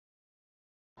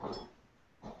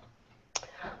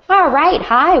All right,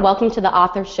 hi, welcome to the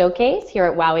Author Showcase here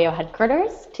at WowEO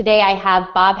headquarters. Today I have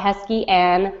Bob Heske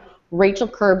and Rachel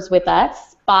Kerbs with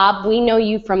us. Bob, we know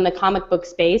you from the comic book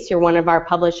space. You're one of our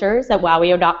publishers at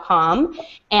WowEO.com,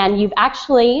 and you've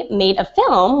actually made a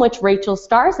film which Rachel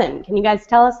stars in. Can you guys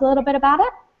tell us a little bit about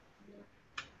it?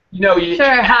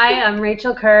 Sure. Hi, I'm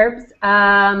Rachel Kerbs.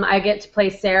 I get to play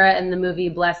Sarah in the movie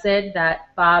Blessid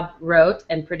that Bob wrote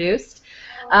and produced.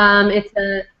 It's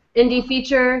an indie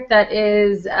feature that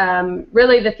is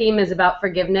really the theme is about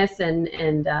forgiveness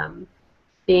and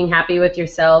being happy with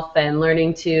yourself and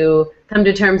learning to come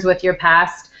to terms with your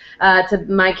past.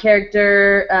 My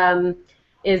character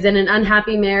is in an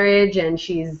unhappy marriage, and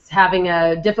she's having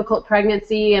a difficult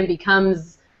pregnancy and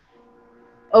becomes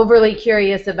overly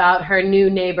curious about her new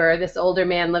neighbor, this older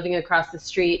man living across the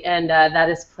street, and that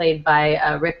is played by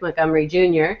Rick Montgomery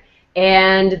Jr.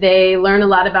 And they learn a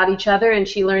lot about each other, and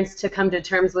she learns to come to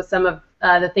terms with some of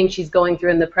the things she's going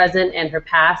through in the present and her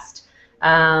past.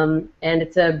 And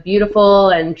it's a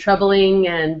beautiful and troubling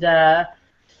and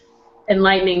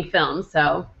enlightening film,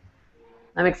 so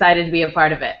I'm excited to be a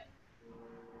part of it.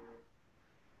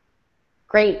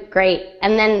 Great, great.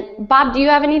 And then, Bob, do you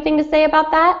have anything to say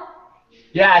about that?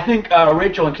 Yeah, I think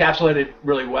Rachel encapsulated it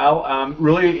really well.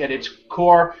 Really, at its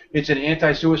core, it's an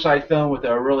anti-suicide film with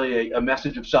a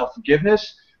message of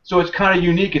self-forgiveness. So it's kind of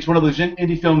unique. It's one of those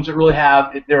indie films that really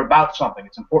they're about something.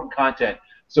 It's important content.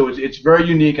 So it's very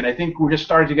unique, and I think we're just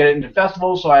starting to get it into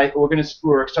festivals. So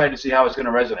we're excited to see how it's going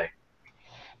to resonate.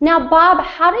 Now, Bob,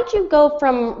 how did you go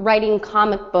from writing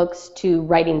comic books to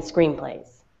writing screenplays?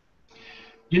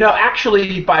 You know,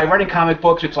 actually, by writing comic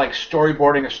books, it's like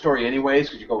storyboarding a story anyways,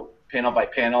 because you go panel by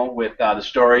panel with the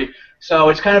story. So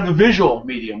it's kind of a visual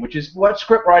medium, which is what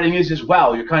script writing is as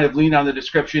well. You kind of lean on the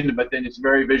description, but then it's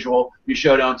very visual. You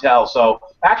show, don't tell. So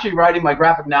actually writing my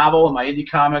graphic novel and my indie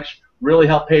comics really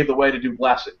helped pave the way to do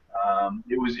Blessid.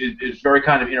 It's very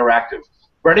kind of interactive.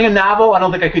 Writing a novel, I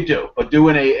don't think I could do, but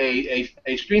doing a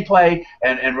screenplay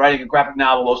and writing a graphic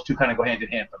novel, those two kind of go hand in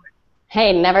hand for me.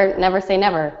 Hey, never say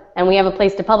never. And we have a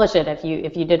place to publish it if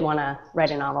you did want to write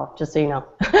a novel, just so you know.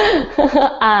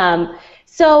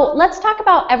 So let's talk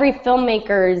about every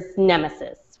filmmaker's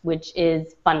nemesis, which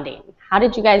is funding. How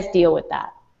did you guys deal with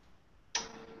that?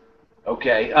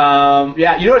 Okay.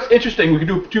 Yeah, you know what's interesting? We can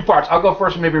do two parts. I'll go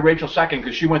first and maybe Rachel second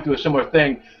because she went through a similar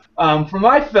thing. For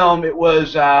my film, it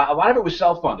was a lot of it was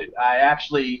self-funded. I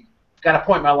actually got a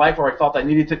point in my life where I felt I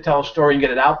needed to tell a story and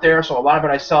get it out there, so a lot of it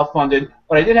I self-funded.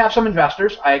 But I did have some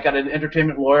investors. I got an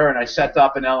entertainment lawyer, and I set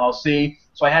up an LLC.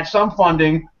 So I had some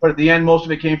funding, but at the end, most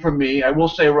of it came from me. I will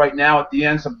say right now, at the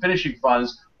end, some finishing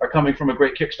funds are coming from a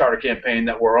great Kickstarter campaign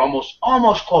that we're almost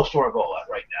close to our goal at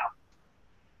right now.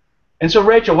 And so,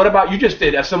 Rachel, what about you? Just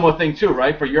did a similar thing too,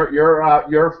 right? For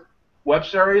your web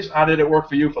series, how did it work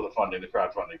for you for the funding, the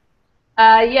crowdfunding?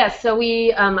 Yes, so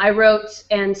I wrote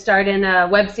and starred in a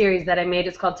web series that I made.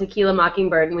 It's called Tequila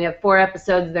Mockingbird, and we have 4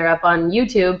 episodes. They're up on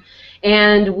YouTube,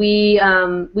 and we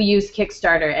used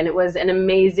Kickstarter, and it was an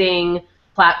amazing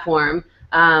platform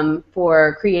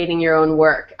for creating your own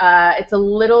work. It's a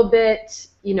little bit,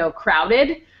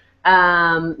 crowded,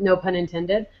 no pun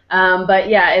intended, but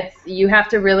yeah, you have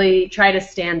to really try to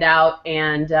stand out,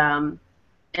 and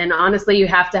honestly, you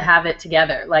have to have it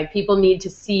together. Like, people need to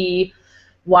see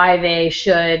why they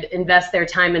should invest their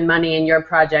time and money in your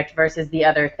project versus the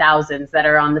other thousands that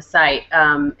are on the site.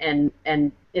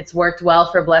 And it's worked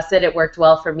well for Blessid. It worked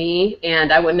well for me,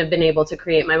 and I wouldn't have been able to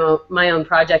create my own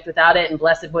project without it, and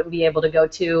Blessid wouldn't be able to go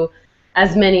to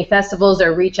as many festivals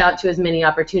or reach out to as many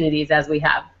opportunities as we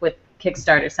have with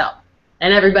Kickstarter's help.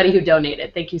 And everybody who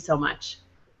donated, thank you so much.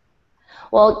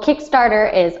 Well,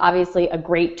 Kickstarter is obviously a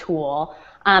great tool.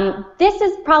 This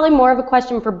is probably more of a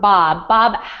question for Bob.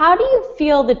 Bob, how do you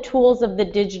feel the tools of the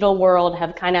digital world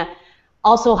have kind of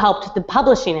also helped the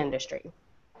publishing industry?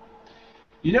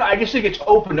 You know, I just think it's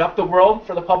opened up the world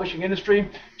for the publishing industry,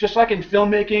 just like in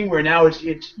filmmaking, where now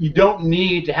you don't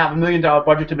need to have $1 million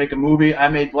budget to make a movie. I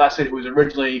made Blessid. It was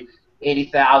originally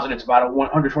 $80,000. It's about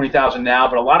 $120,000 now.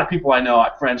 But a lot of people I know,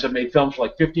 friends, have made films for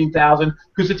like $15,000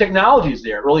 because the technology is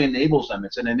there. It really enables them.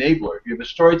 It's an enabler. If you have a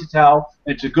story to tell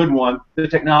and it's a good one, the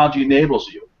technology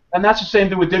enables you. And that's the same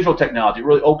thing with digital technology. It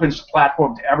really opens the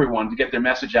platform to everyone to get their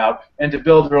message out and to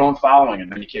build their own following in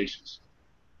many cases.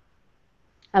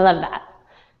 I love that.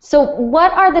 So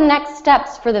what are the next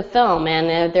steps for the film, and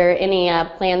are there any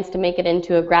plans to make it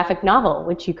into a graphic novel,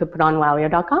 which you could put on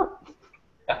WowEO.com?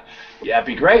 Yeah, it'd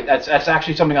be great. That's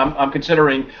actually something I'm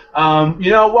considering. You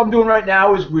know, what I'm doing right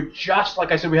now is we're just,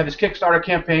 like I said, we have this Kickstarter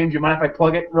campaign. Do you mind if I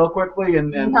plug it real quickly?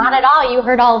 And Not at all. You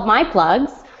heard all of my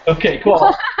plugs. Okay, cool.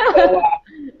 So,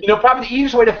 You know, probably the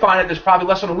easiest way to find it, there's probably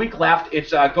less than a week left.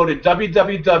 It's go to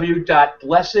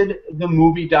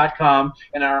www.blessidthemovie.com,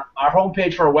 and our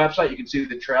homepage for our website, you can see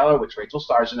the trailer, which Rachel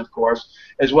stars in, of course,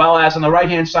 as well as on the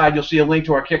right-hand side, you'll see a link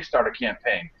to our Kickstarter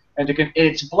campaign. And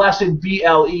it's Blessid,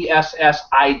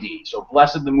 B-L-E-S-S-I-D, so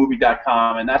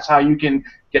blessidthemovie.com, and that's how you can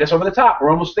get us over the top.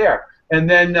 We're almost there. And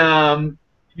then,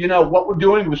 you know, what we're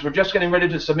doing is we're just getting ready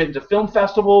to submit into film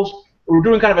festivals. We're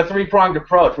doing kind of a three-pronged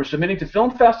approach. We're submitting to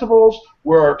film festivals,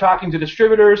 we're talking to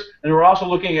distributors, and we're also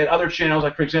looking at other channels,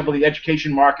 like, for example, the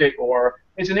education market, or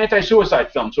it's an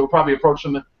anti-suicide film, so we'll probably approach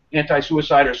some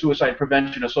anti-suicide or suicide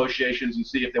prevention associations and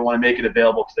see if they want to make it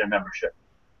available to their membership.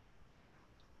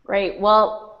 Great.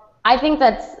 Well, I think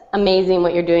that's amazing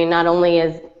what you're doing. Not only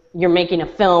is you're making a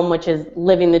film, which is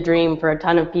living the dream for a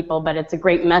ton of people, but it's a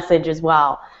great message as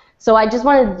well. So I just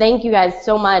wanted to thank you guys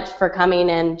so much for coming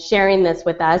and sharing this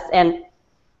with us. And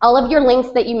all of your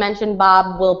links that you mentioned,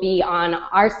 Bob, will be on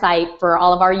our site for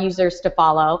all of our users to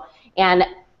follow. And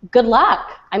good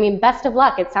luck. I mean, best of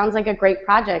luck. It sounds like a great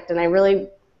project, and I really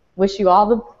wish you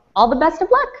all the best of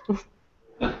luck.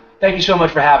 Thank you so much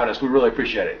for having us. We really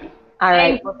appreciate it. All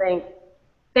right. Well, thanks.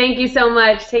 Thank you so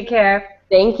much. Take care.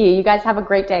 Thank you. You guys have a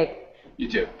great day. You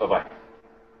too. Bye-bye.